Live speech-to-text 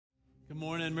Good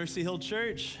morning, Mercy Hill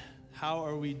Church. How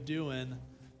are we doing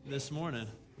this morning?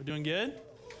 We're doing good?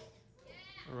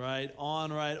 Right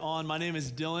on. My name is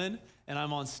Dylan, and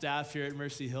I'm on staff here at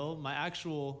Mercy Hill.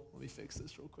 Let me fix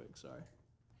this real quick, sorry.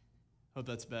 Hope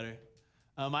that's better.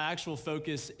 My actual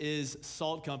focus is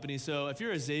Salt Company. So if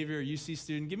you're a Xavier or UC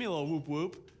student, give me a little whoop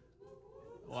whoop.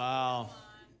 Wow.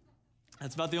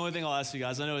 That's about the only thing I'll ask you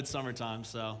guys. I know it's summertime,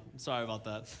 so I'm sorry about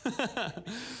that.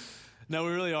 No,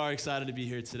 we really are excited to be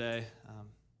here today.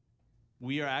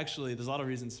 There's a lot of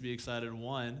reasons to be excited.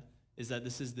 One is that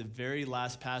this is the very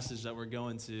last passage that we're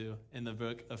going to in the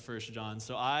book of 1 John.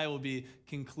 So I will be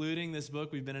concluding this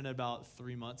book. We've been in it about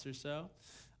 3 months or so,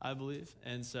 I believe.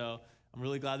 And so I'm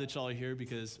really glad that y'all are here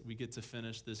because we get to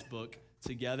finish this book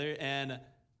together. And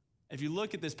if you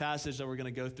look at this passage that we're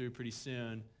going to go through pretty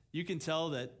soon, you can tell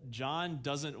that John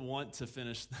doesn't want to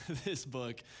finish this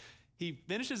book. He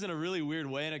finishes in a really weird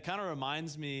way, and it kind of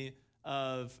reminds me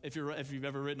of if you've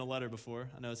ever written a letter before.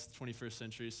 I know it's the 21st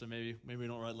century, so maybe we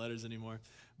don't write letters anymore.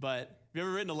 But have you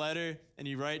ever written a letter and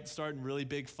you start in really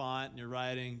big font and you're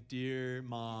writing, "Dear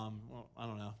Mom," well, I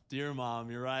don't know, "Dear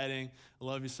Mom," you're writing, "I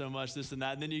love you so much," this and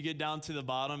that. And then you get down to the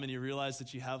bottom and you realize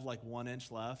that you have like 1 inch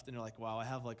left, and you're like, wow, I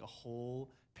have like a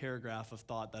whole paragraph of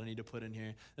thought that I need to put in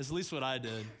here. That's at least what I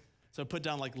did. So I put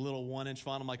down like little 1 inch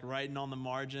font. I'm like writing on the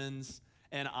margins.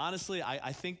 And honestly,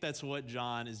 I think that's what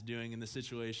John is doing in this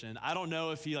situation. I don't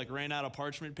know if he like ran out of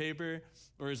parchment paper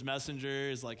or his messenger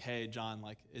is like, "Hey, John,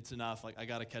 like it's enough. Like I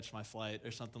got to catch my flight,"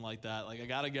 or something like that. Like I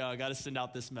got to go. I got to send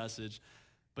out this message.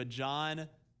 But John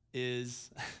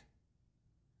is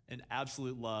an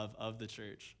absolute love of the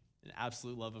church, an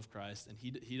absolute love of Christ, and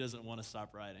he doesn't want to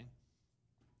stop writing.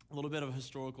 A little bit of a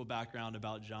historical background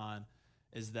about John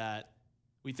is that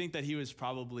we think that he was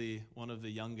probably one of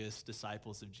the youngest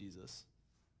disciples of Jesus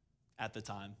at the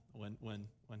time when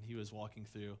he was walking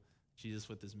through Jesus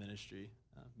with his ministry,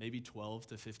 maybe 12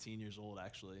 to 15 years old,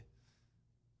 actually.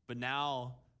 But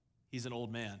now he's an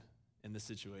old man in this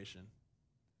situation.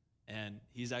 And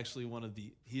he's actually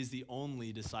he's the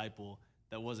only disciple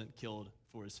that wasn't killed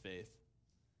for his faith.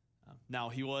 Now,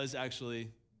 he was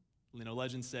actually,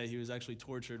 legends say he was actually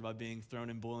tortured by being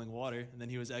thrown in boiling water, and then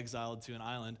he was exiled to an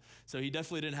island. So he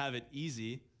definitely didn't have it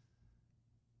easy.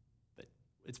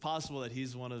 It's possible that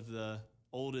he's one of the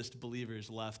oldest believers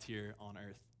left here on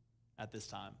earth at this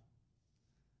time.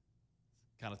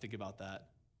 Kind of think about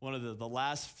that. One of the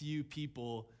last few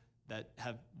people that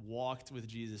have walked with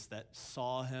Jesus, that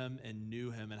saw him and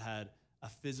knew him and had a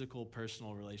physical,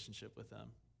 personal relationship with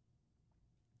him.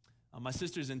 My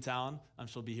sister's in town.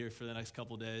 She'll be here for the next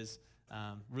couple days.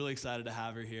 Really excited to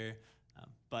have her here.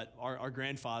 But our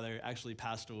grandfather actually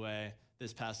passed away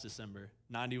this past December,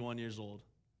 91 years old.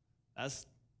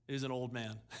 He was an old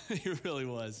man. He really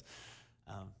was.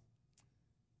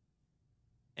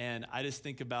 And I just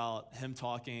think about him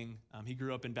talking. He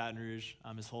grew up in Baton Rouge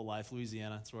his whole life,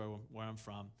 Louisiana. That's where I'm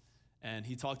from. And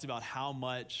he talked about how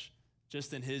much,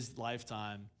 just in his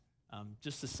lifetime,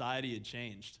 just society had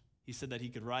changed. He said that he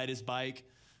could ride his bike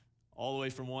all the way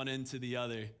from one end to the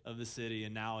other of the city,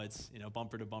 and now it's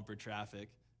bumper-to-bumper traffic.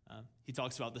 He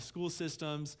talks about the school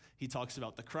systems. He talks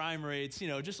about the crime rates,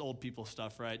 just old people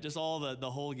stuff, right? Just all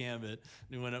the whole gambit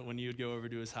when you would go over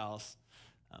to his house.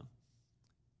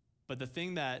 But the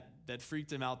thing that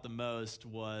freaked him out the most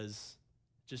was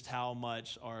just how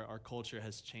much our culture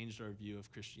has changed our view of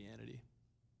Christianity.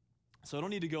 So I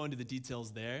don't need to go into the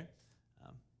details there,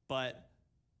 but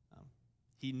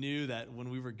he knew that when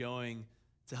we were going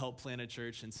to help plant a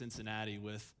church in Cincinnati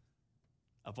with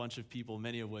a bunch of people,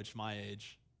 many of which my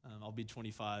age, I'll be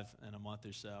 25 in a month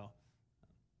or so,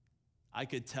 I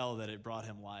could tell that it brought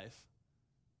him life.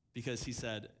 Because he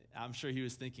said, I'm sure he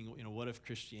was thinking, what if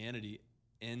Christianity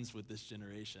ends with this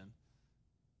generation?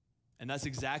 And that's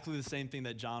exactly the same thing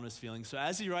that John was feeling. So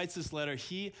as he writes this letter,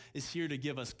 he is here to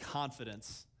give us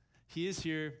confidence. He is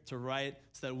here to write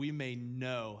so that we may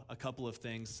know a couple of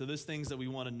things. So those things that we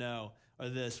want to know are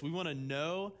this. We want to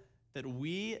know that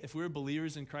if we're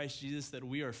believers in Christ Jesus, that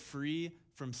we are free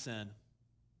from sin.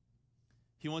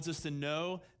 He wants us to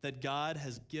know that God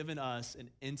has given us an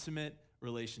intimate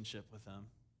relationship with him.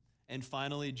 And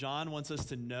finally, John wants us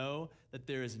to know that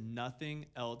there is nothing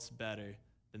else better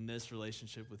than this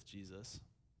relationship with Jesus.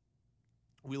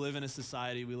 We live in a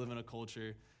society, we live in a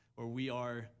culture where we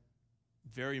are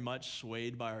very much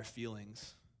swayed by our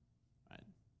feelings. Right?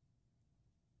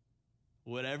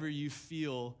 Whatever you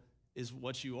feel is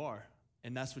what you are,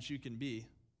 and that's what you can be.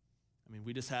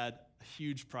 We just had a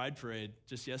huge pride parade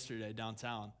just yesterday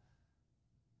downtown.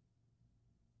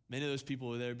 Many of those people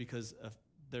were there because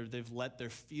they've let their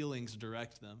feelings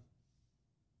direct them.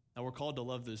 Now we're called to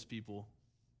love those people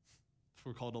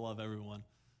We're called to love everyone.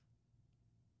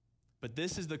 But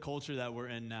this is the culture that we're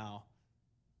in now.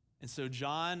 And so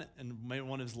John, in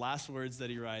one of his last words that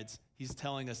he writes, he's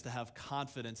telling us to have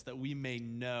confidence that we may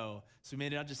know. So we may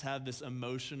not just have this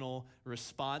emotional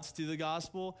response to the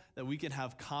gospel, that we can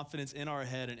have confidence in our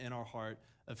head and in our heart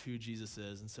of who Jesus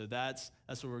is. And so that's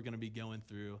what we're going to be going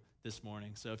through this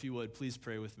morning. So if you would, please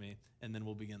pray with me, and then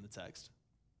we'll begin the text.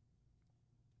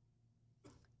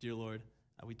 Dear Lord,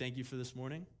 we thank you for this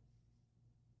morning.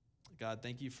 God,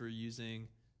 thank you for using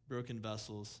broken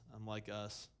vessels like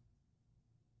us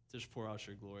to just pour out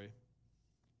your glory.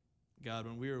 God,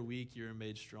 when we are weak, you are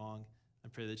made strong. I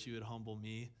pray that you would humble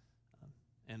me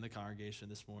and the congregation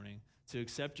this morning to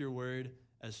accept your word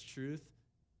as truth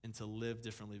and to live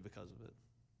differently because of it.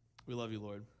 We love you,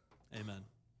 Lord. Amen.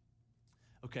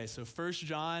 Okay, so 1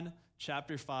 John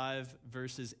chapter 5,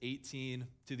 verses 18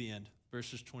 to the end,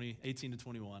 verses 18 to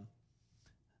 21.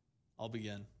 I'll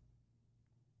begin.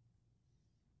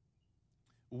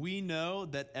 We know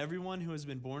that everyone who has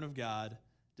been born of God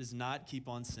does not keep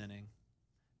on sinning,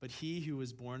 but he who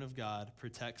is born of God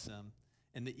protects him,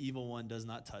 and the evil one does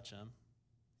not touch him.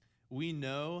 We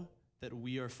know that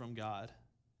we are from God,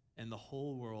 and the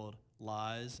whole world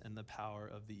lies in the power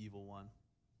of the evil one.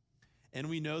 And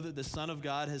we know that the Son of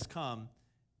God has come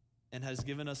and has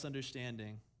given us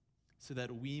understanding, so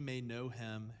that we may know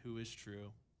him who is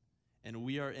true. And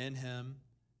we are in him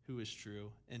who is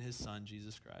true, in his Son,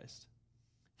 Jesus Christ.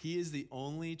 He is the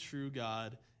only true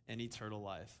God and eternal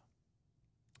life.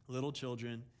 Little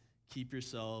children, keep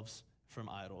yourselves from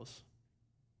idols.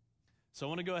 So I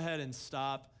want to go ahead and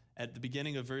stop at the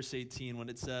beginning of verse 18 when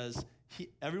it says,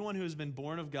 everyone who has been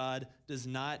born of God does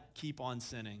not keep on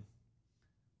sinning.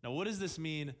 Now, what does this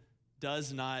mean,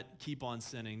 does not keep on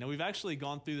sinning? Now, we've actually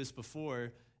gone through this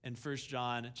before in 1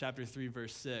 John chapter 3,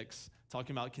 verse 6,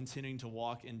 talking about continuing to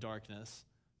walk in darkness.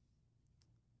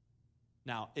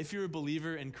 Now, if you're a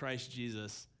believer in Christ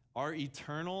Jesus, our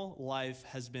eternal life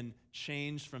has been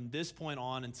changed from this point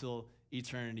on until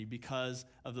eternity because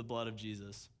of the blood of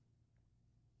Jesus.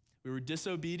 We were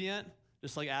disobedient,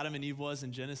 just like Adam and Eve was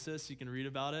in Genesis. You can read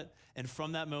about it. And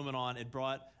from that moment on, it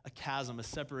brought a chasm, a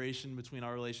separation between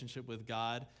our relationship with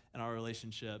God and our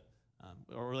relationship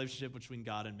between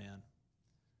God and man.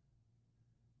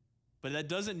 But that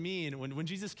doesn't mean, when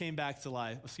Jesus came back to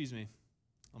life,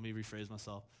 let me rephrase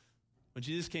myself. When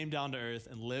Jesus came down to earth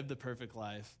and lived the perfect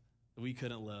life that we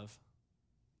couldn't live,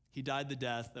 he died the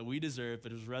death that we deserved,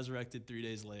 but was resurrected 3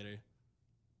 days later.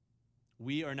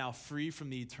 We are now free from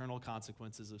the eternal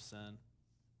consequences of sin.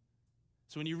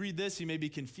 So when you read this, you may be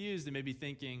confused and may be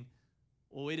thinking,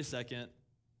 well, wait a second.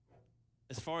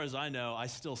 As far as I know, I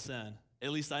still sin.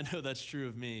 At least I know that's true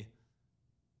of me.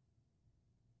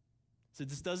 So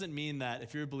this doesn't mean that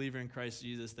if you're a believer in Christ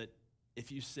Jesus, that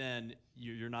if you sin,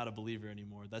 you're not a believer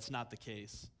anymore. That's not the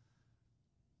case.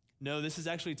 No, this is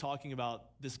actually talking about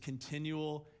this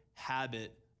continual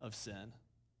habit of sin.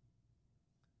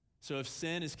 So if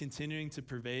sin is continuing to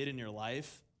pervade in your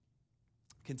life,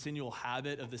 continual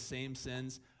habit of the same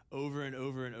sins over and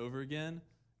over and over again,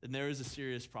 then there is a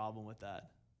serious problem with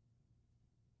that.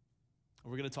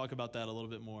 We're going to talk about that a little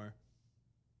bit more.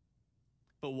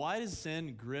 But why does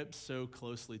sin grip so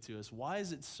closely to us? Why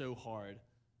is it so hard?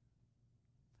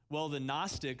 Well, the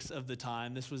Gnostics of the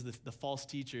time, this was the false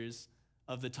teachers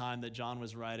of the time that John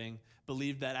was writing,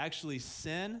 believed that actually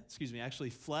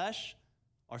flesh,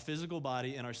 our physical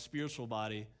body, and our spiritual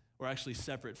body were actually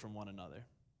separate from one another.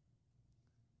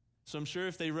 So I'm sure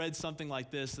if they read something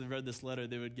like this, they read this letter,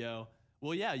 they would go,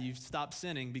 well, yeah, you've stopped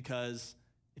sinning because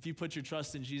if you put your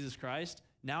trust in Jesus Christ,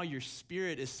 now your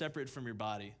spirit is separate from your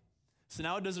body. So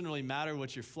now it doesn't really matter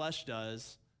what your flesh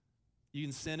does. You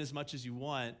can sin as much as you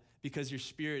want because your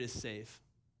spirit is safe.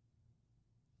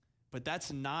 But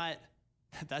that's not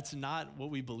what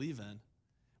we believe in.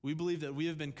 We believe that we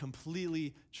have been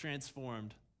completely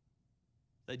transformed.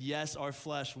 That yes, our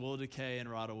flesh will decay and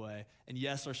rot away. And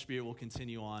yes, our spirit will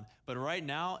continue on. But right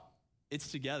now,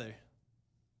 it's together.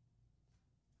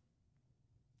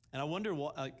 And I wonder,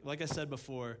 like I said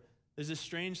before, there's this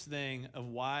strange thing of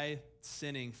why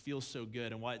sinning feels so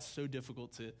good and why it's so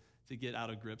difficult to get out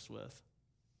of grips with.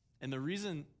 And the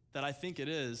reason that I think it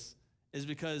is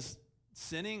because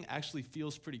sinning actually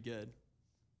feels pretty good.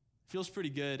 It feels pretty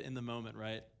good in the moment,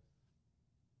 right?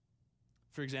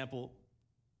 For example,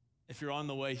 if you're on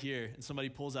the way here and somebody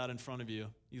pulls out in front of you,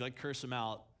 you curse them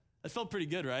out. That felt pretty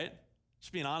good, right?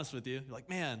 Just being honest with you. You're like,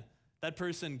 man, that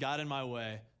person got in my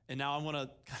way, and now I want to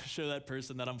show that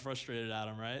person that I'm frustrated at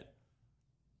them, right?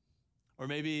 Or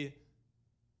maybe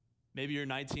you're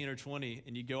 19 or 20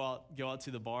 and you go out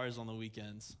to the bars on the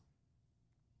weekends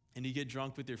and you get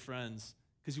drunk with your friends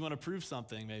because you want to prove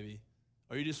something maybe,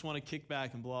 or you just want to kick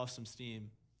back and blow off some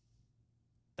steam.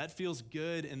 That feels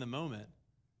good in the moment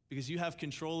because you have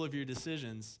control of your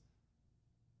decisions.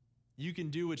 You can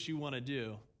do what you want to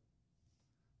do.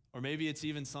 Or maybe it's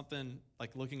even something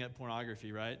like looking at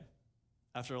pornography, right?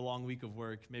 After a long week of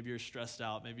work, maybe you're stressed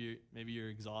out, maybe you're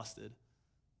exhausted.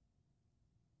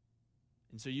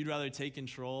 And so you'd rather take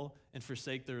control and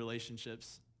forsake the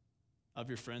relationships of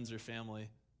your friends or family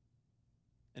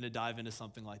and to dive into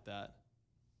something like that.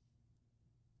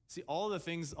 See, all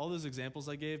those examples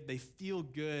I gave, they feel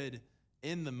good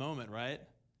in the moment, right?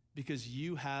 Because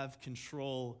you have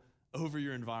control over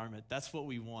your environment. That's what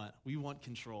we want. We want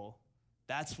control.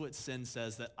 That's what sin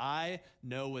says, that I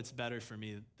know what's better for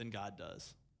me than God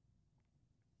does.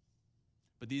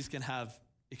 But these can have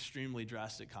extremely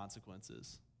drastic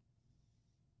consequences.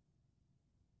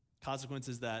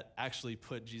 Consequences that actually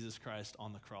put Jesus Christ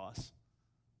on the cross.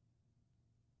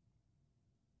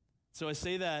 So I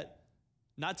say that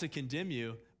not to condemn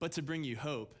you, but to bring you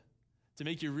hope, to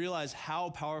make you realize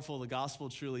how powerful the gospel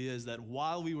truly is, that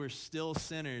while we were still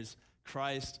sinners,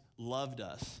 Christ loved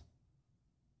us.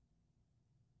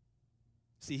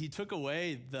 See, he took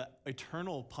away the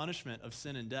eternal punishment of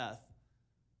sin and death.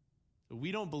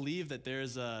 We don't believe that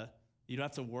you don't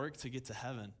have to work to get to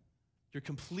heaven. You're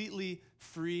completely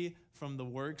free from the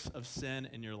works of sin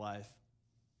in your life.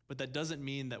 But that doesn't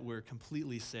mean that we're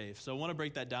completely safe. So I want to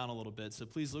break that down a little bit. So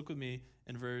please look with me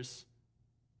at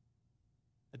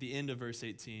the end of verse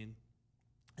 18.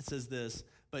 It says this,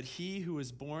 "But he who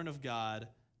is born of God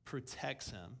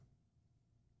protects him,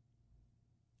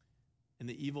 and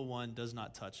the evil one does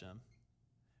not touch him.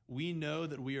 We know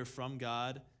that we are from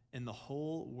God, and the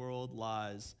whole world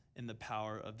lies in the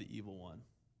power of the evil one."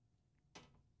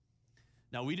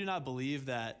 Now, we do not believe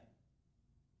that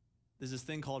there's this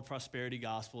thing called prosperity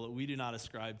gospel that we do not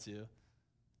ascribe to.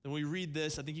 When we read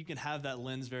this, I think you can have that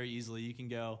lens very easily. You can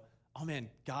go, oh man,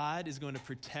 God is going to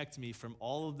protect me from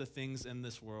all of the things in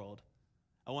this world.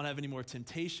 I won't have any more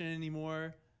temptation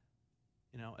anymore.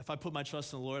 If I put my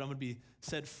trust in the Lord, I'm going to be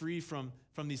set free from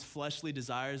these fleshly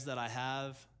desires that I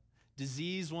have.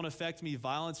 Disease won't affect me.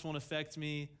 Violence won't affect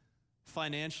me.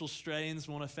 Financial strains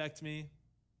won't affect me.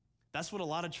 That's what a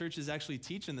lot of churches actually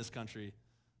teach in this country.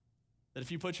 That if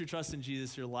you put your trust in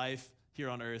Jesus, your life here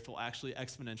on earth will actually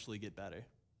exponentially get better.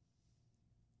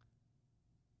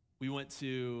 We went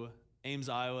to Ames,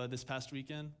 Iowa this past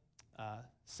weekend.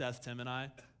 Seth, Tim, and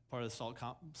I, part of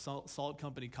the Salt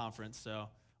Company Conference. So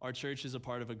our church is a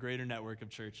part of a greater network of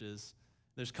churches.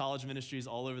 There's college ministries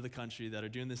all over the country that are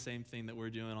doing the same thing that we're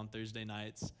doing on Thursday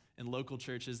nights, and local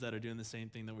churches that are doing the same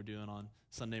thing that we're doing on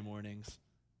Sunday mornings.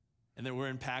 And then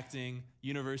we're impacting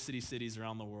university cities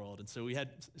around the world. And so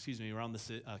around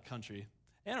the country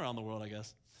and around the world, I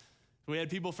guess. We had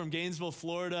people from Gainesville,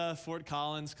 Florida, Fort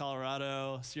Collins,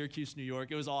 Colorado, Syracuse, New York.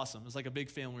 It was awesome. It was like a big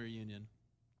family reunion.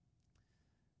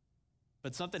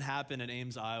 But something happened in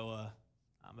Ames, Iowa,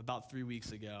 about 3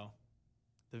 weeks ago.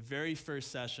 The very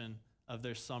first session of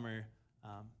their summer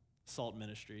salt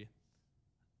ministry.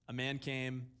 A man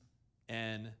came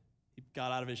and he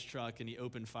got out of his truck and he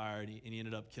opened fire and he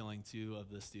ended up killing 2 of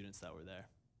the students that were there.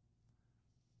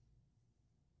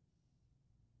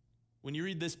 When you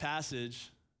read this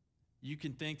passage, you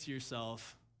can think to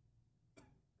yourself,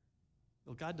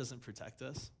 well, God doesn't protect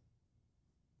us.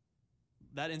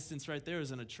 That instance right there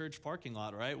is in a church parking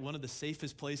lot, right? One of the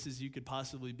safest places you could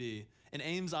possibly be. In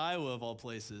Ames, Iowa, of all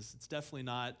places. It's definitely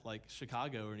not like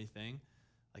Chicago or anything.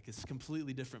 Like, it's a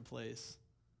completely different place.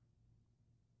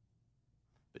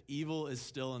 But evil is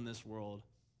still in this world.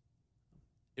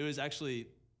 It was actually a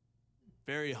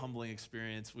very humbling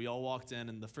experience. We all walked in,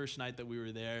 and the first night that we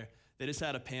were there, they just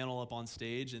had a panel up on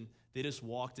stage, and they just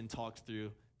walked and talked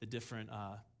through the different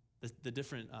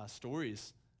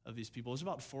stories of these people. There's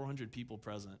about 400 people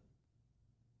present.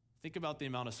 Think about the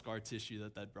amount of scar tissue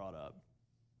that brought up.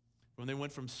 When they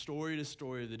went from story to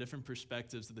story, the different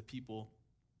perspectives of the people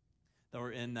that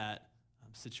were in that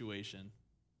situation,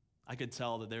 I could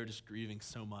tell that they were just grieving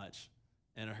so much,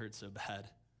 and it hurt so bad.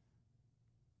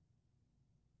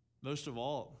 Most of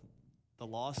all, the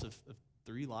loss of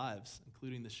 3 lives,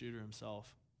 including the shooter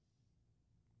himself.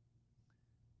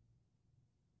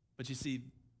 But you see,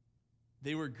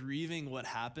 they were grieving what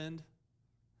happened,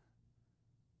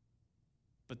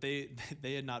 but they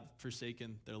had not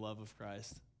forsaken their love of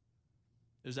Christ.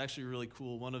 It was actually really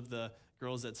cool. One of the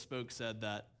girls that spoke said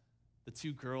that the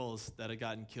 2 girls that had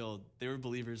gotten killed, they were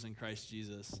believers in Christ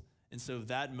Jesus. And so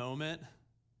that moment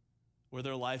where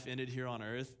their life ended here on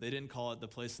earth, they didn't call it the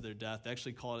place of their death. They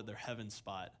actually called it their heaven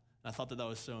spot. And I thought that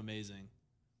was so amazing.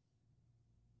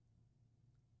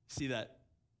 See that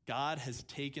God has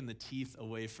taken the teeth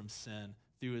away from sin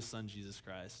through his son, Jesus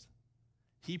Christ.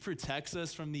 He protects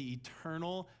us from the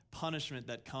eternal punishment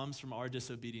that comes from our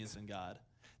disobedience in God.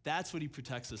 That's what he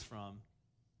protects us from.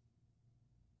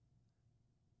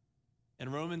 In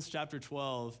Romans chapter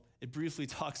 12, it briefly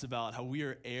talks about how we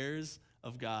are heirs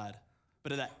of God,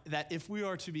 but that if we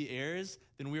are to be heirs,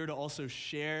 then we are to also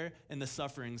share in the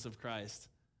sufferings of Christ.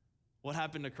 What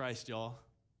happened to Christ, y'all?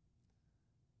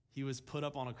 He was put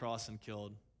up on a cross and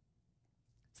killed.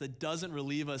 So that doesn't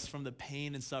relieve us from the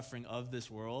pain and suffering of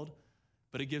this world,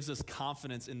 but it gives us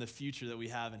confidence in the future that we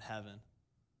have in heaven.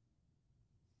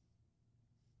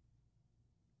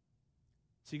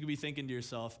 So you could be thinking to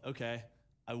yourself, okay,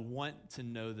 I want to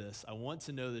know this. I want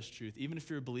to know this truth. Even if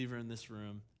you're a believer in this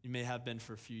room, you may have been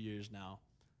for a few years now.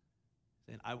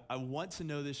 Saying, I want to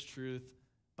know this truth,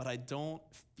 but I don't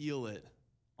feel it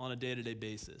on a day-to-day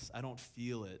basis. I don't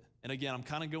feel it. And again, I'm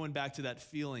kind of going back to that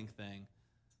feeling thing.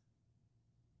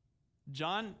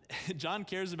 John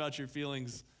cares about your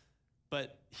feelings,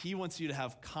 but he wants you to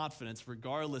have confidence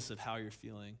regardless of how you're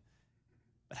feeling.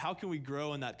 But how can we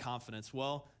grow in that confidence?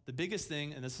 Well, the biggest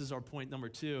thing, and this is our point number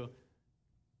 2,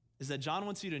 is that John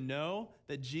wants you to know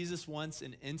that Jesus wants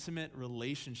an intimate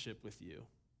relationship with you.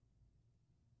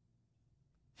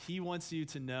 He wants you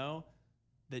to know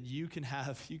that you can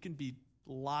be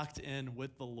locked in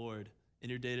with the Lord in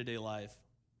your day-to-day life.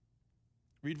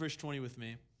 Read verse 20 with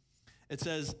me. It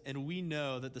says, "And we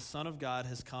know that the Son of God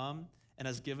has come and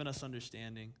has given us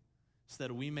understanding, so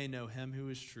that we may know him who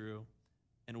is true,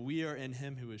 and we are in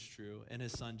him who is true, and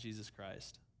his Son, Jesus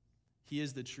Christ. He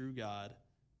is the true God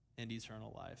and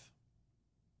eternal life."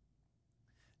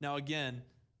 Now again,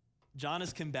 John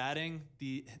is combating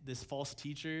this false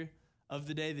teacher of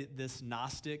the day, this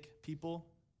Gnostic people.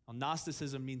 Now,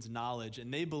 Gnosticism means knowledge,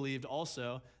 and they believed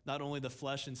also not only the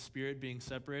flesh and spirit being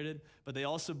separated, but they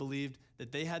also believed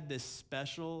that they had this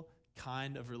special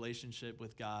kind of relationship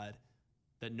with God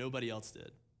that nobody else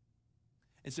did.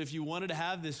 And so if you wanted to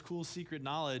have this cool secret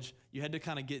knowledge, you had to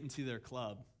kind of get into their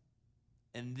club,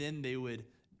 and then they would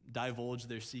divulge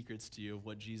their secrets to you of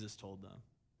what Jesus told them.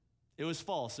 It was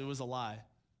false. It was a lie.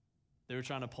 They were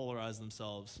trying to polarize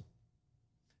themselves.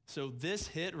 So this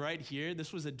hit right here,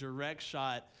 this was a direct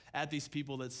shot at these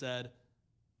people that said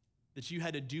that you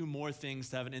had to do more things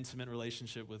to have an intimate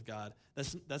relationship with God.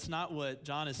 That's not what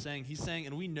John is saying. He's saying,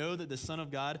 and we know that the Son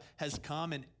of God has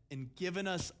come and given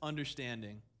us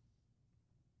understanding.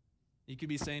 You could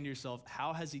be saying to yourself,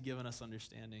 how has he given us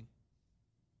understanding?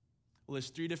 Well,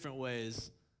 there's 3 different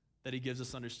ways that he gives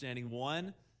us understanding.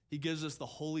 1, he gives us the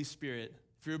Holy Spirit.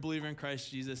 If you're a believer in Christ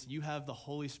Jesus, you have the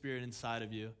Holy Spirit inside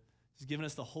of you. He's given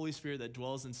us the Holy Spirit that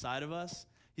dwells inside of us.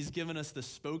 He's given us the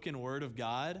spoken word of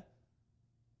God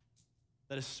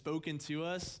that is spoken to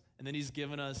us, and then he's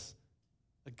given us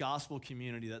a gospel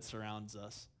community that surrounds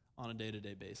us on a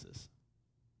day-to-day basis.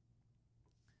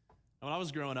 Now, when I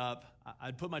was growing up,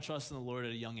 I'd put my trust in the Lord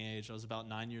at a young age. I was about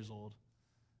 9 years old.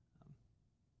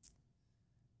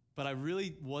 But I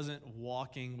really wasn't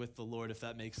walking with the Lord, if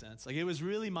that makes sense. Like it was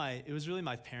really my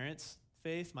parents'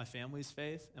 faith, my family's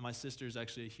faith, and my sister is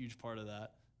actually a huge part of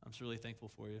that. I'm just really thankful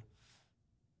for you.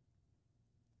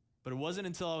 But it wasn't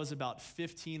until I was about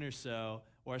 15 or so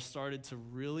where I started to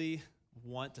really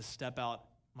want to step out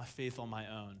my faith on my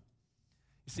own.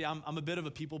 You see, I'm a bit of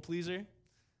a people pleaser.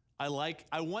 I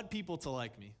want people to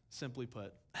like me, simply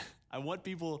put. I want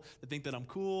people to think that I'm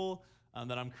cool,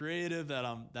 that I'm creative, that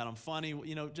I'm funny,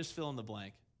 just fill in the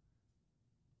blank.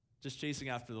 Just chasing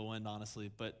after the wind,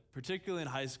 honestly. But particularly in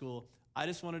high school, I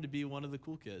just wanted to be one of the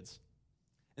cool kids.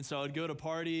 And so I would go to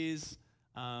parties.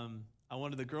 I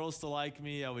wanted the girls to like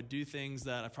me. I would do things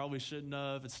that I probably shouldn't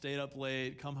have. I'd stayed up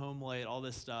late, come home late, all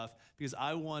this stuff, because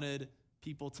I wanted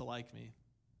people to like me.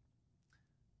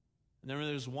 And then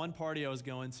there was one party I was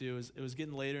going to. It was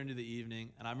getting later into the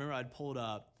evening, and I remember I'd pulled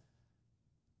up.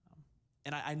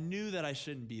 And I knew that I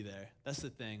shouldn't be there. That's the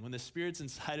thing. When the Spirit's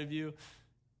inside of you,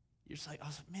 you're just like,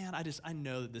 man, I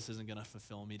know that this isn't going to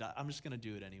fulfill me. I'm just going to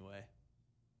do it anyway.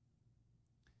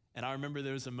 And I remember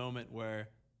there was a moment where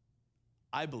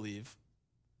I believe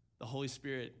the Holy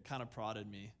Spirit kind of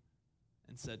prodded me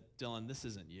and said, Dylan, this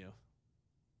isn't you.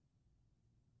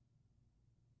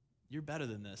 You're better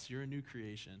than this. You're a new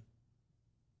creation.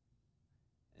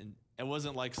 And it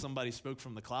wasn't like somebody spoke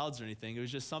from the clouds or anything. It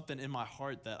was just something in my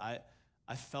heart that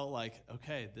I felt like,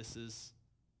 okay,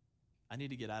 I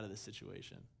need to get out of this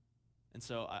situation. And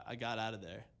so I got out of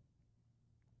there.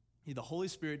 The Holy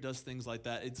Spirit does things like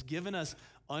that. It's given us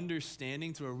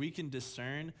understanding to where we can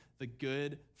discern the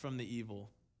good from the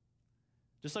evil.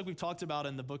 Just like we've talked about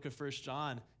in the book of 1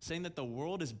 John, saying that the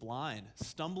world is blind,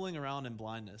 stumbling around in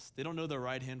blindness. They don't know their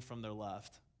right hand from their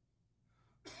left.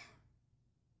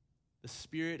 The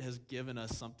Spirit has given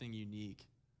us something unique.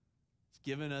 It's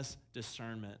given us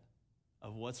discernment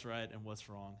of what's right and what's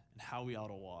wrong and how we ought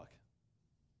to walk.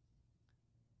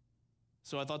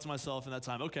 So I thought to myself in that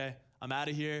time, okay, I'm out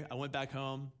of here. I went back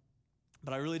home,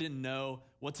 but I really didn't know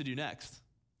what to do next.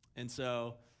 And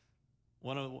so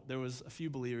there was a few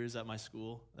believers at my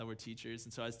school that were teachers.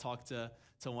 And so I talked to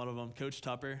one of them, Coach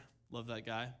Tupper, love that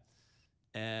guy.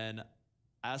 And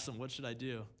I asked him, what should I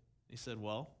do? He said,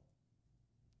 well,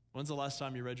 when's the last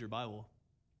time you read your Bible?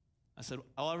 I said,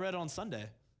 oh, I read it on Sunday.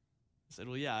 He said,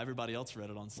 well, yeah, everybody else read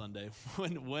it on Sunday.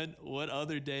 What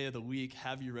other day of the week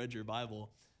have you read your Bible?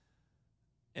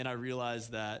 And I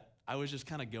realized that I was just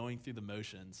kind of going through the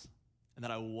motions and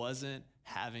that I wasn't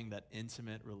having that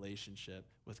intimate relationship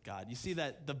with God. You see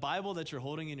that the Bible that you're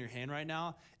holding in your hand right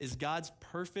now is God's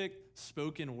perfect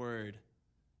spoken word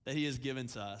that he has given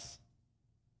to us,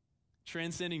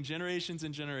 transcending generations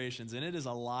and generations, and it is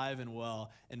alive and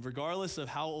well. And regardless of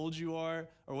how old you are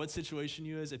or what situation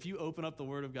you is, if you open up the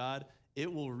word of God,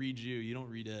 it will read you. You don't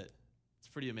read it. It's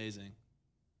pretty amazing.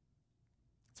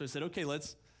 So I said, okay,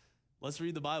 let's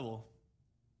read the Bible.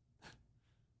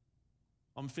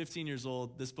 I'm 15 years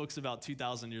old. This book's about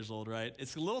 2,000 years old, right?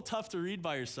 It's a little tough to read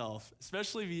by yourself,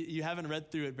 especially if you haven't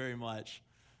read through it very much.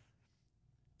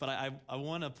 But I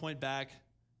want to point back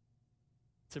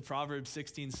to Proverbs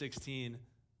 16:16,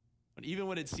 but even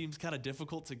when it seems kind of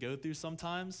difficult to go through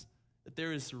sometimes, that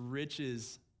there is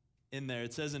riches in there.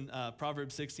 It says in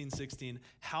Proverbs 16:16,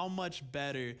 how much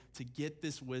better to get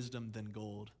this wisdom than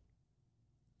gold.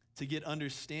 To get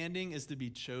understanding is to be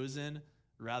chosen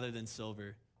rather than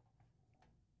silver.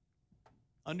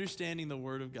 Understanding the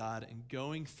word of God and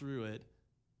going through it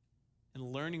and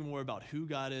learning more about who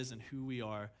God is and who we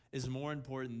are is more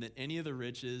important than any of the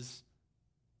riches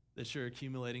that you're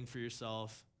accumulating for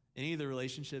yourself, any of the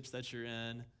relationships that you're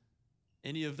in,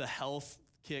 any of the health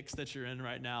kicks that you're in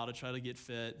right now to try to get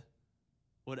fit.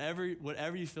 Whatever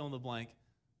you fill in the blank,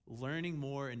 learning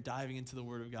more and diving into the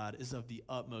word of God is of the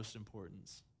utmost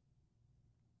importance.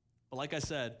 But like I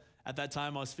said, at that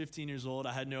time I was 15 years old.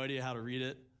 I had no idea how to read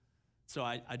it. So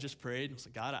I just prayed. I was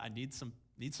like, God, I need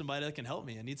somebody that can help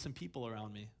me. I need some people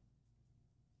around me.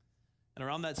 And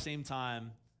around that same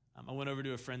time, I went over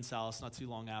to a friend's house not too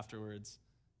long afterwards,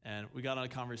 and we got on a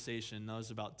conversation. There was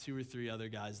about 2 or 3 other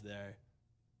guys there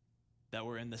that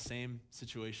were in the same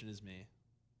situation as me.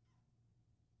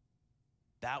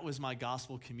 That was my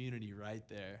gospel community right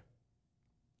there.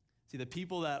 See, the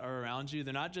people that are around you,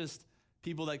 they're not just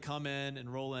people that come in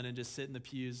and roll in and just sit in the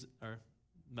pews or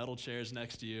metal chairs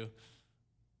next to you.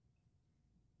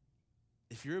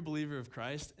 If you're a believer of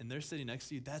Christ and they're sitting next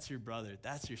to you, that's your brother,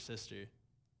 that's your sister.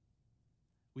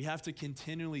 We have to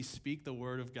continually speak the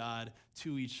word of God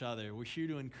to each other. We're here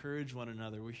to encourage one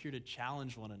another. We're here to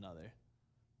challenge one another.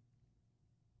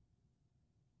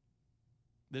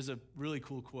 There's a really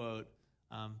cool quote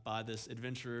by this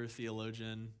adventurer,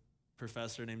 theologian,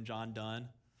 professor named John Donne.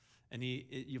 And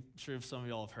I'm sure some of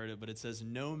y'all have heard it, but it says,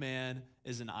 no man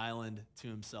is an island to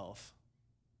himself.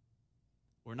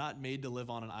 We're not made to live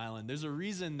on an island. There's a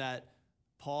reason that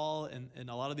Paul and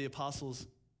a lot of the apostles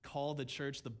call the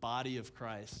church the body of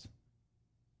Christ.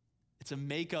 It's a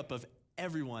makeup of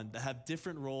everyone that have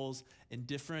different roles and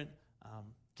different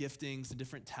giftings and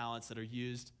different talents that are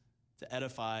used to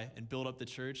edify and build up the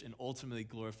church and ultimately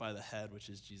glorify the head, which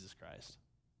is Jesus Christ.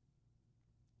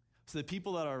 So the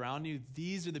people that are around you,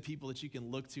 these are the people that you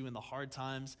can look to in the hard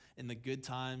times, in the good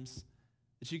times,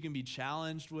 that you can be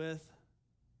challenged with,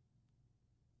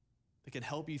 that can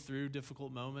help you through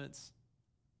difficult moments,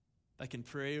 that can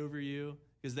pray over you,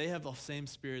 because they have the same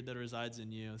spirit that resides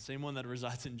in you, the same one that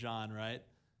resides in John, right?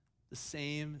 The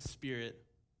same spirit.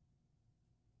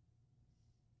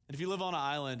 And if you live on an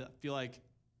island, I feel like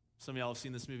some of y'all have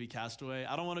seen this movie Castaway.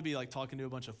 I don't want to be like talking to a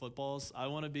bunch of footballs. I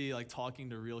want to be like talking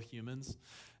to real humans.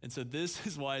 And so this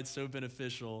is why it's so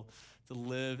beneficial to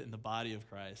live in the body of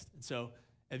Christ. And so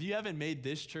if you haven't made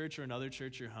this church or another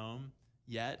church your home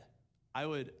yet, I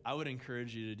would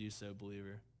encourage you to do so,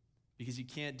 believer, because you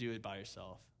can't do it by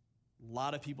yourself. A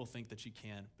lot of people think that you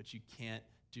can, but you can't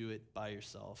do it by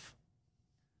yourself.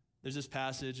 There's this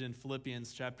passage in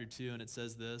Philippians chapter 2, and it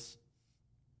says this: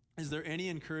 is there any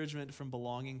encouragement from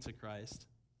belonging to Christ?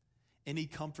 Any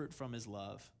comfort from his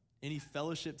love? Any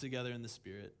fellowship together in the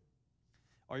Spirit?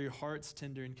 Are your hearts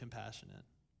tender and compassionate?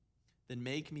 Then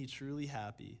make me truly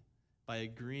happy by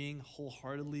agreeing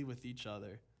wholeheartedly with each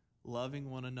other,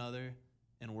 loving one another,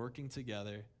 and working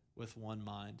together with one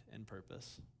mind and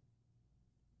purpose.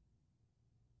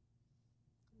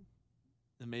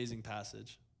 Amazing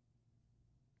passage.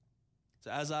 So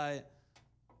as I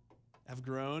have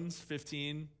grown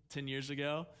 10 years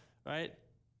ago, right?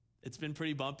 It's been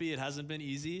pretty bumpy. It hasn't been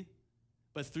easy.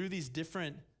 But through these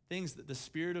different things, that the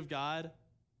Spirit of God,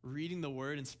 reading the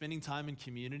Word and spending time in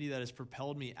community that has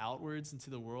propelled me outwards into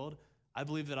the world, I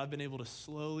believe that I've been able to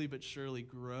slowly but surely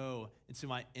grow into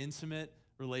my intimate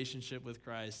relationship with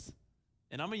Christ.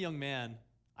 And I'm a young man.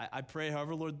 I pray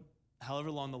however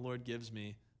long the Lord gives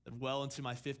me, that well into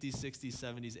my 50s, 60s,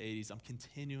 70s, 80s, I'm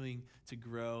continuing to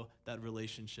grow that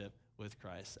relationship with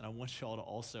Christ. And I want y'all to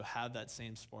also have that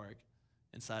same spark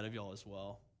inside of y'all as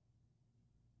well.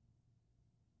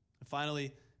 And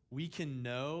finally, we can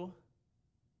know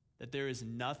that there is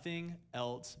nothing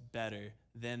else better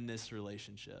than this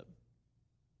relationship.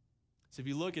 So if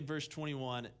you look at verse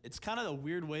 21, it's kind of a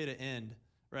weird way to end,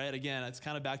 right? Again, it's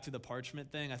kind of back to the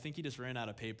parchment thing. I think he just ran out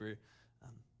of paper.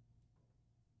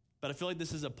 But I feel like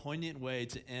this is a poignant way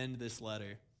to end this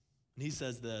letter. And he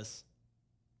says this: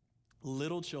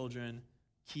 little children,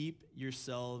 keep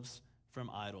yourselves from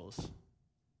idols.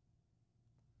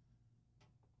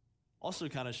 Also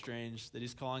kind of strange that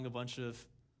he's calling a bunch of,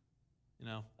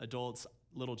 adults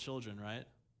little children, right?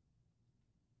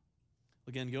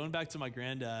 Again, going back to my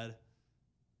granddad,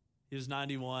 he was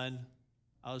 91,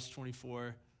 I was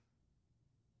 24.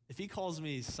 If he calls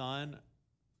me son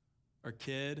or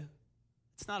kid,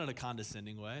 it's not in a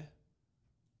condescending way.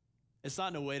 It's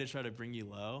not in a way to try to bring you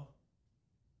low.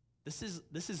 This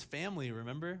is family,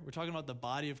 remember? We're talking about the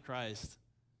body of Christ.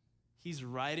 He's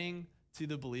writing to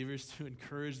the believers to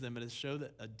encourage them and to show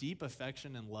that a deep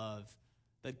affection and love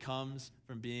that comes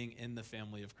from being in the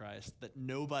family of Christ that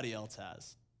nobody else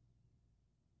has.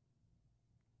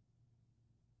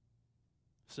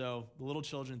 So the little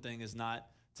children thing is not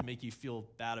to make you feel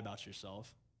bad about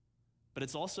yourself, but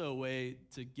it's also a way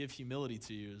to give humility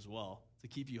to you as well, to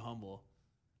keep you humble.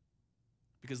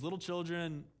 Because little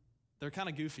children, they're kind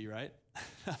of goofy, right?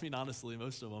 I mean, honestly,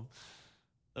 most of them.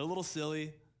 They're a little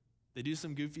silly. They do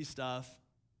some goofy stuff.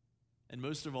 And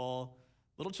most of all,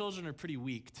 little children are pretty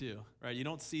weak too, right? You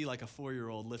don't see like a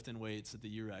 4-year-old lifting weights at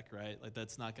the UREC, right? Like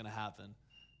that's not going to happen.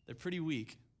 They're pretty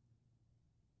weak.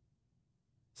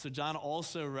 So John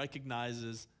also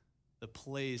recognizes the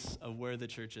place of where the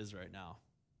church is right now.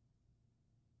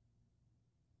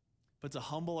 But to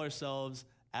humble ourselves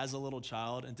as a little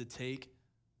child and to take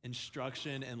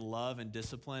instruction and love and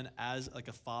discipline as like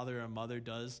a father or mother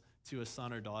does to a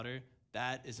son or daughter,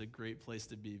 that is a great place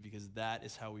to be because that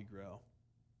is how we grow.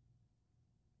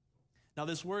 Now,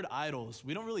 this word idols,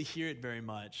 we don't really hear it very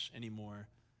much anymore.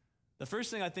 The first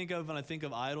thing I think of when I think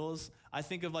of idols, I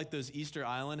think of like those Easter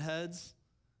Island heads.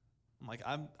 I'm like,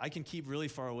 I can keep really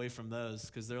far away from those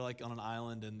because they're like on an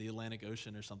island in the Atlantic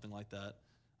Ocean or something like that.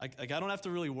 I don't have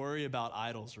to really worry about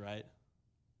idols, right?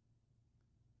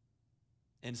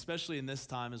 And especially in this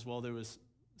time as well, there was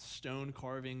stone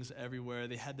carvings everywhere.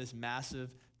 They had this massive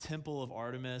temple of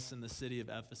Artemis in the city of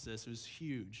Ephesus. It was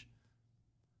huge.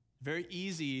 Very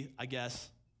easy, I guess,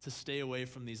 to stay away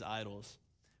from these idols.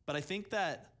 But I think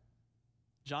that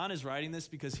John is writing this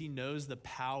because he knows the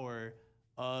power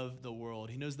of the world.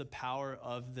 He knows the power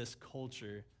of this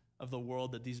culture, of the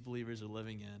world that these believers are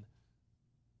living in.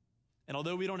 And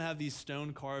although we don't have these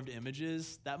stone-carved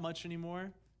images that much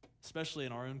anymore, especially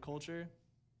in our own culture,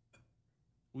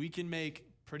 we can make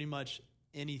pretty much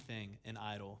anything an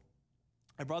idol.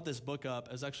 I brought this book up.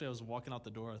 I was walking out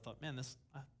the door. I thought, man,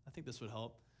 I think this would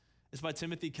help. It's by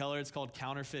Timothy Keller. It's called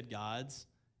Counterfeit Gods.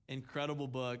 Incredible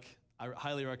book. I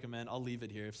highly recommend. I'll leave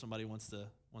it here if somebody wants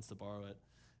to borrow it.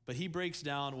 But he breaks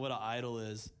down what an idol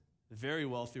is very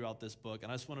well throughout this book.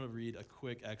 And I just wanted to read a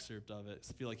quick excerpt of it.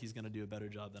 I feel like he's going to do a better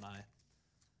job than I.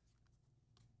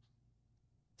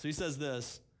 So he says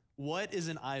this: what is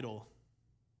an idol?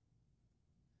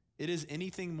 It is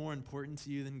anything more important to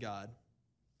you than God,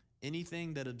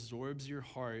 anything that absorbs your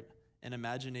heart and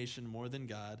imagination more than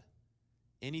God,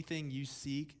 anything you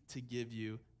seek to give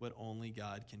you what only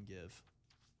God can give.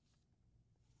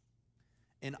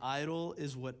 An idol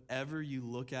is whatever you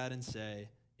look at and say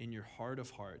in your heart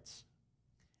of hearts,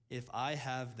 if I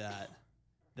have that,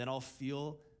 then I'll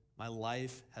feel my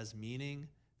life has meaning,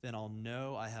 then I'll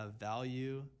know I have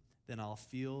value, then I'll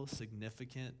feel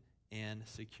significant and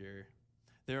secure.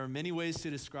 There are many ways to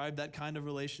describe that kind of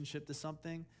relationship to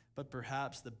something, but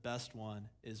perhaps the best one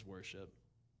is worship.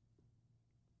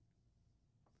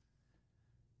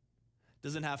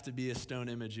 Doesn't have to be a stone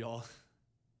image, y'all.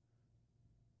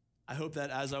 I hope that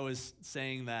as I was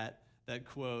saying that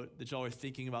quote, that y'all are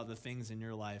thinking about the things in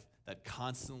your life that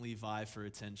constantly vie for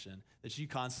attention, that you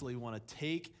constantly want to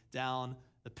take down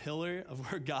the pillar of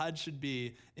where God should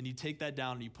be, and you take that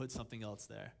down and you put something else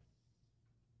there.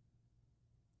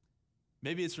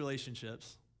 Maybe it's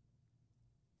relationships.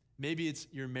 Maybe it's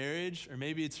your marriage, or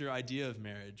maybe it's your idea of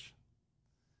marriage.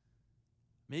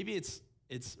 Maybe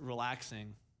it's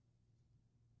relaxing,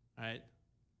 right?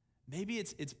 Maybe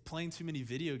it's playing too many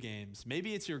video games.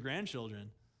 Maybe it's your grandchildren.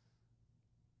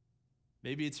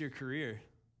 Maybe it's your career.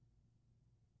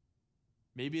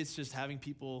 Maybe it's just having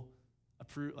people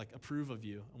approve of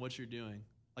you and what you're doing.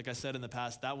 Like I said in the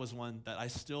past, that was one that I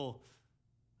still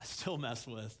mess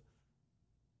with.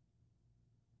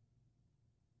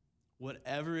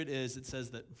 Whatever it is, it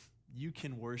says that you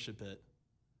can worship it.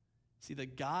 See,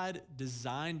 that God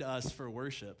designed us for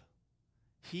worship.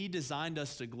 He designed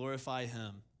us to glorify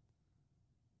him.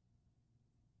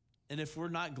 And if we're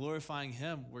not glorifying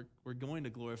him, we're going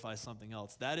to glorify something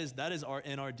else. That is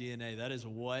in our DNA. That is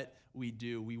what we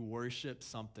do. We worship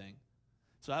something.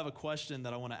 So I have a question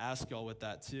that I want to ask y'all with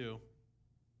that too.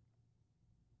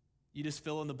 You just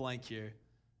fill in the blank here.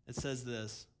 It says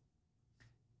this: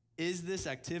 is this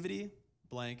activity,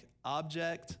 blank,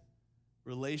 object,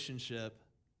 relationship,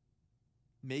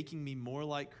 making me more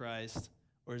like Christ,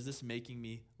 or is this making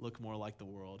me look more like the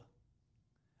world?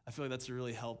 I feel like that's a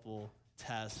really helpful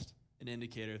test, an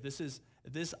indicator. If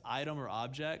this item or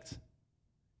object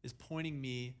is pointing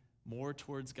me more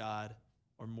towards God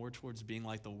or more towards being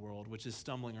like the world, which is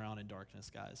stumbling around in darkness,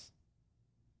 guys.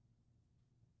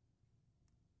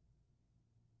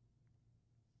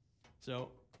 So,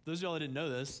 those of y'all that didn't know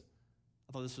this,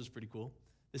 I thought this was pretty cool.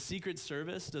 The Secret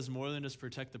Service does more than just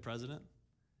protect the president.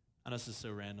 I know this is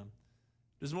so random.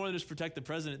 Does more than just protect the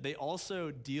president. They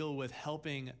also deal with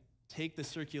helping take the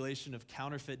circulation of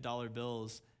counterfeit dollar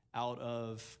bills out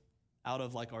of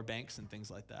like our banks and things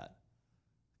like that.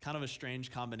 Kind of a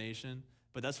strange combination,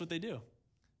 but that's what they do.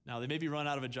 Now, they maybe run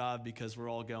out of a job because we're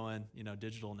all going,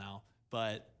 digital now,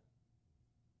 but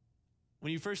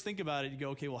when you first think about it, you go,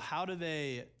 okay, well, how do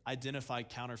they identify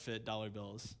counterfeit dollar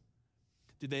bills?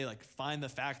 Do they find the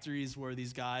factories where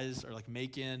these guys are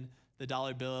making the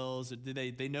dollar bills? Or do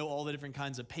they know all the different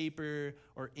kinds of paper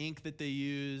or ink that they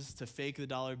use to fake the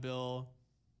dollar bill?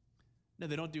 No,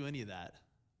 they don't do any of that.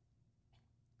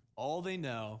 All they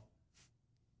know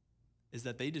is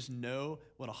that they just know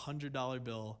what a $100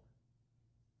 bill,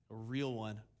 a real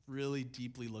one, really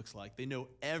deeply looks like. They know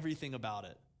everything about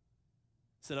it.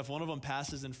 So that if one of them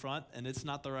passes in front and it's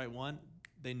not the right one,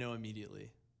 they know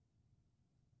immediately.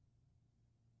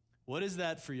 What is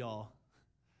that for y'all?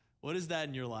 What is that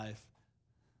in your life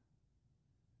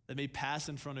that may pass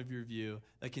in front of your view,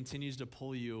 that continues to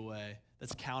pull you away,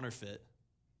 that's counterfeit?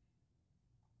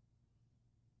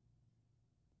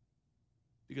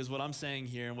 Because what I'm saying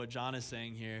here and what John is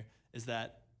saying here is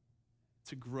that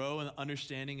to grow in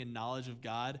understanding and knowledge of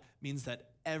God means that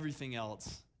everything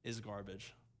else is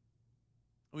garbage.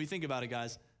 When we think about it,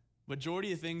 guys,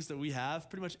 majority of things that we have,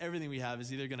 pretty much everything we have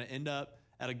is either going to end up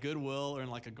at a Goodwill or in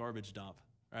a garbage dump,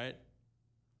 right?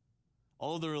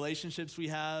 All of the relationships we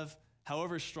have,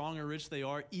 however strong or rich they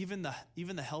are, even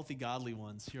the healthy, godly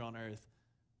ones here on earth,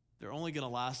 they're only going to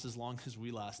last as long as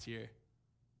we last here.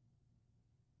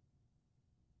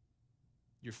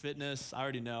 Your fitness, I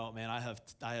already know, man, I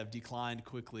have declined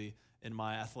quickly in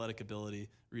my athletic ability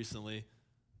recently.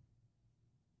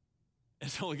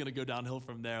 It's only going to go downhill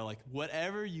from there.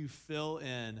 Whatever you fill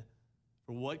in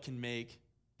for what can make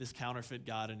this counterfeit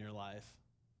God in your life,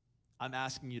 I'm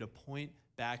asking you to point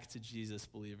back to Jesus,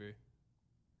 believer.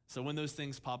 So when those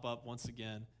things pop up once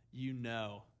again, you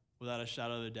know, without a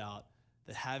shadow of a doubt,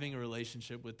 that having a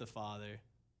relationship with the Father,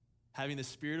 having the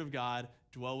Spirit of God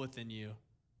dwell within you,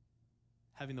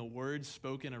 having the words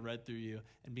spoken and read through you,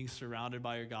 and being surrounded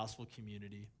by your gospel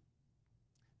community,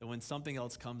 that when something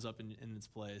else comes up in its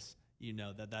place, you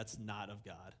know that that's not of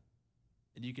God.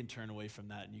 And you can turn away from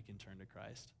that and you can turn to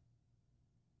Christ.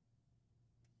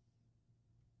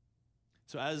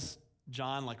 So as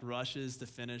John rushes to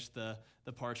finish the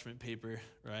parchment paper,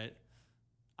 right?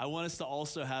 I want us to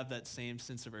also have that same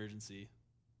sense of urgency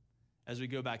as we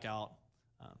go back out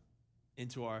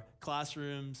into our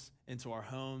classrooms, into our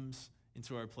homes,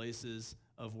 into our places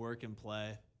of work and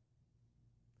play.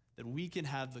 That we can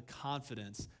have the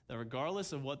confidence that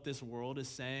regardless of what this world is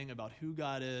saying about who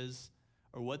God is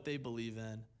or what they believe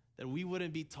in, that we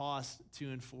wouldn't be tossed to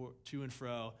and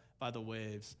fro by the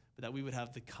waves, but that we would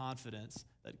have the confidence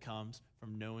that comes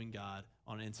from knowing God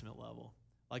on an intimate level.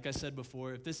 Like I said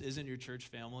before, if this isn't your church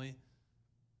family,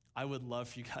 I would love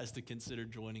for you guys to consider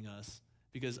joining us,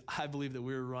 because I believe that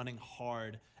we're running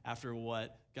hard after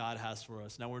what God has for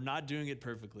us. Now, we're not doing it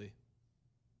perfectly.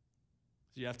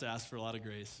 So you have to ask for a lot of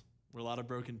grace. We're a lot of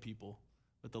broken people,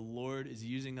 but the Lord is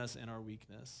using us in our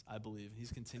weakness, I believe.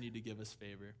 He's continued to give us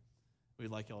favor.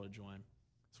 We'd like y'all to join.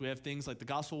 So we have things like the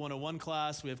Gospel 101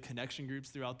 class. We have connection groups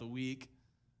throughout the week.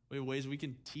 We have ways we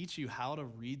can teach you how to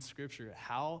read Scripture,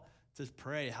 how to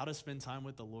pray, how to spend time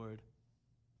with the Lord.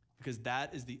 because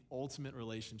that is the ultimate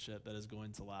relationship that is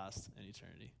going to last in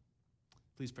eternity.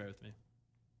 Please pray with me.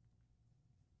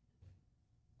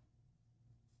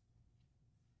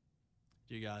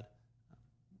 Dear God,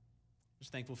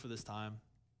 just thankful for this time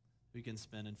we can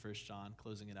spend in 1 John,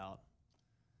 closing it out.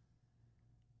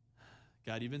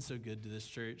 God, you've been so good to this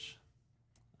church.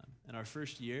 In our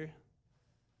first year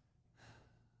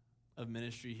of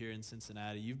ministry here in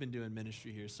Cincinnati, you've been doing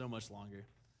ministry here so much longer.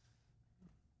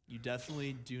 You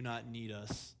definitely do not need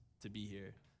us to be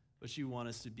here, but you want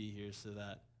us to be here so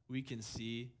that we can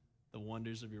see the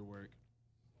wonders of your work.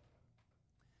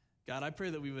 God, I pray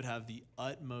that we would have the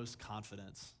utmost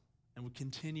confidence and would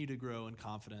continue to grow in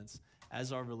confidence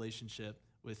as our relationship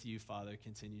with you, Father,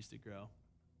 continues to grow.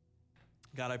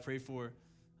 God, I pray for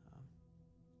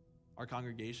our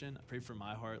congregation. I pray for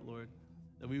my heart, Lord,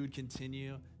 that we would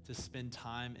continue to spend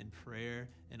time in prayer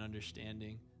and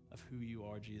understanding of who you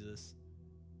are, Jesus.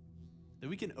 That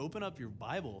we can open up your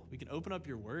Bible. We can open up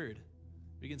your word.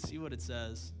 We can see what it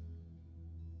says.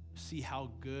 See how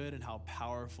good and how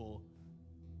powerful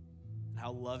and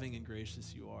how loving and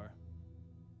gracious you are.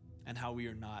 And how we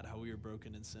are not, how we are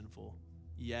broken and sinful.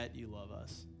 Yet you love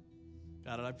us.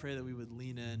 God, I pray that we would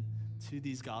lean in to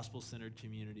these gospel-centered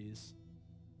communities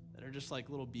that are just like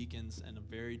little beacons in a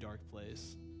very dark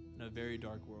place, in a very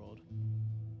dark world.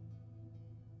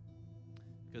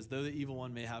 Because though the evil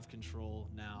one may have control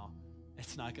now,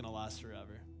 it's not going to last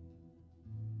forever.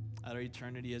 Our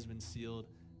eternity has been sealed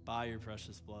by your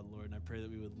precious blood, Lord, and I pray that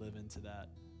we would live into that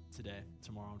today,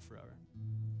 tomorrow, and forever.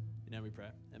 In your name we pray.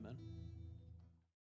 Amen.